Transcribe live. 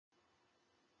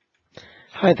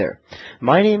Hi there,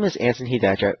 my name is Anson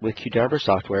Hidaja with Qdabra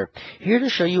Software, here to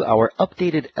show you our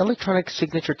updated electronic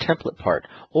signature template part,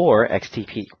 or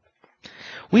XTP.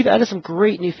 We've added some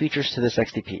great new features to this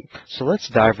XTP, so let's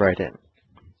dive right in.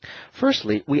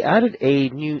 Firstly, we added a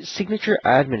new signature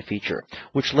admin feature,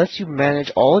 which lets you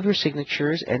manage all of your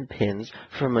signatures and pins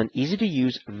from an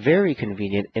easy-to-use, very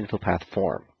convenient InfoPath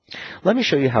form. Let me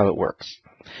show you how it works.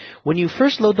 When you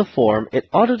first load the form, it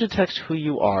auto-detects who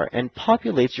you are and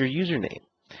populates your username.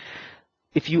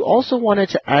 If you also wanted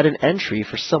to add an entry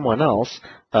for someone else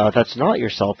that's not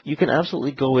yourself, you can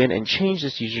absolutely go in and change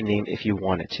this username if you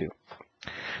wanted to.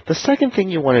 The second thing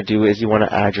you want to do is you want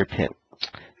to add your PIN.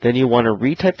 Then you want to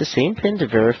retype the same PIN to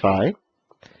verify.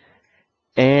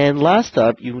 And last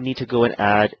up, you need to go and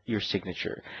add your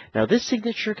signature. Now this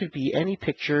signature could be any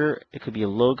picture, it could be a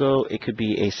logo, it could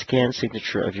be a scanned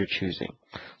signature of your choosing.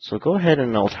 So go ahead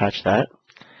and I'll attach that.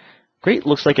 Great,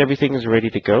 looks like everything is ready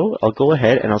to go. I'll go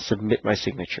ahead and I'll submit my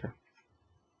signature.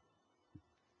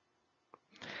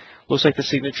 Looks like the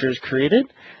signature is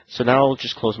created, so now I'll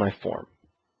just close my form.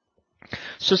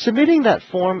 So submitting that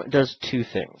form does two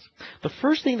things. The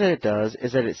first thing that it does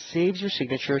is that it saves your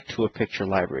signature to a picture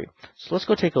library. So let's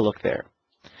go take a look there.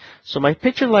 So my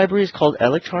picture library is called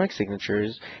Electronic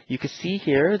Signatures. You can see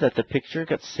here that the picture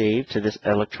got saved to this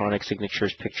Electronic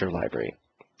Signatures picture library.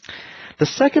 The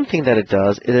second thing that it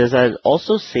does is that it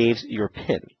also saves your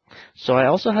PIN. So I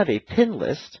also have a PIN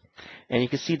list, and you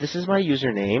can see this is my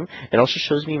username. It also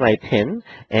shows me my PIN,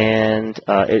 and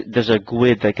there's a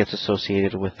GUID that gets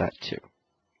associated with that too.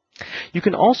 You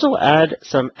can also add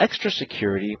some extra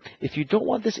security if you don't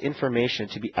want this information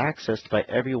to be accessed by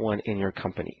everyone in your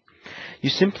company.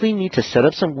 You simply need to set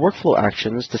up some workflow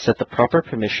actions to set the proper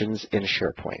permissions in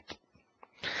SharePoint.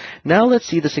 Now let's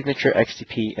see the signature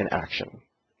XTP in action.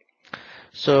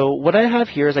 So what I have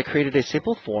here is I created a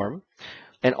simple form,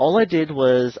 and all I did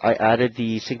was I added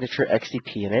the signature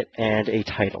XTP in it and a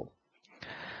title.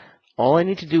 All I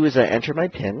need to do is I enter my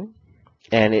PIN,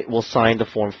 and it will sign the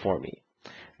form for me.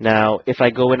 Now, if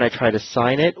I go and I try to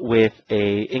sign it with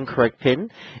an incorrect PIN,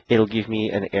 it'll give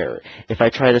me an error. If I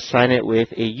try to sign it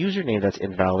with a username that's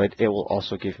invalid, it will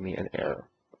also give me an error.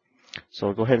 So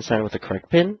I'll go ahead and sign it with the correct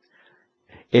PIN.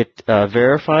 It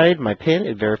verified my PIN,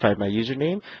 it verified my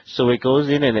username, so it goes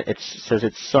in and it says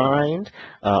it's signed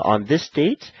on this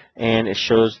date, and it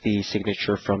shows the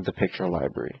signature from the picture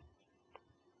library.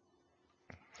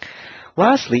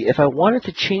 Lastly, if I wanted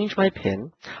to change my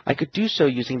PIN, I could do so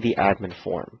using the admin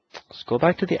form. Let's go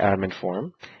back to the admin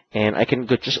form, and I can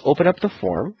just open up the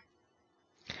form.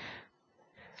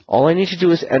 All I need to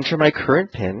do is enter my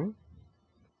current PIN,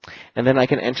 and then I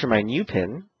can enter my new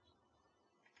PIN,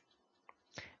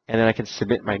 and then I can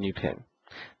submit my new PIN.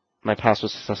 My pass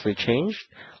was successfully changed.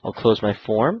 I'll close my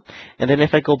form, and then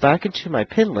if I go back into my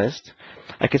PIN list,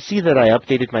 I can see that I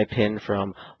updated my PIN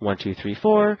from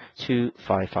 1234 to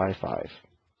 555.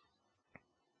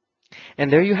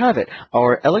 And there you have it,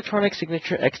 our electronic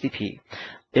signature XTP.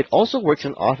 It also works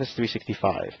in Office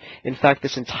 365. In fact,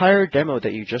 this entire demo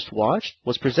that you just watched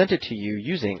was presented to you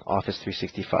using Office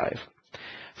 365.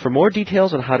 For more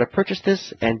details on how to purchase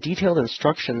this and detailed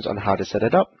instructions on how to set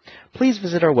it up, please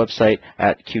visit our website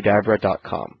at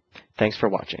qdabra.com. Thanks for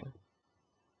watching.